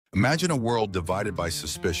Imagine a world divided by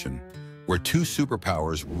suspicion, where two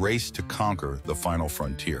superpowers raced to conquer the final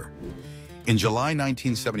frontier. In July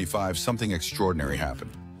 1975, something extraordinary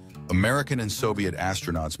happened. American and Soviet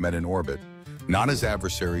astronauts met in orbit, not as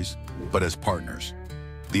adversaries, but as partners.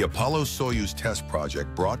 The Apollo-Soyuz test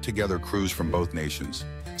project brought together crews from both nations,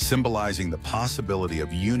 symbolizing the possibility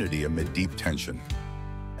of unity amid deep tension.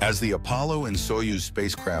 As the Apollo and Soyuz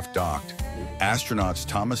spacecraft docked, astronauts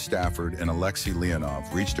Thomas Stafford and Alexei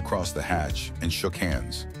Leonov reached across the hatch and shook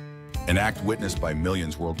hands, an act witnessed by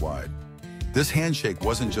millions worldwide. This handshake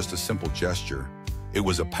wasn't just a simple gesture, it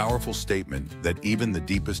was a powerful statement that even the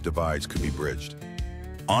deepest divides could be bridged.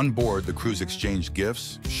 On board, the crews exchanged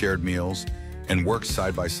gifts, shared meals, and worked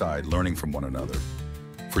side by side, learning from one another.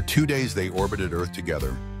 For 2 days, they orbited Earth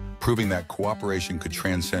together, proving that cooperation could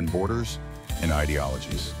transcend borders and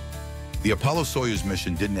ideologies. The Apollo-Soyuz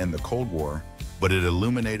mission didn't end the Cold War, but it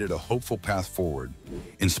illuminated a hopeful path forward,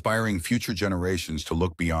 inspiring future generations to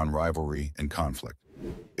look beyond rivalry and conflict.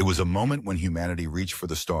 It was a moment when humanity reached for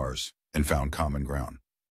the stars and found common ground.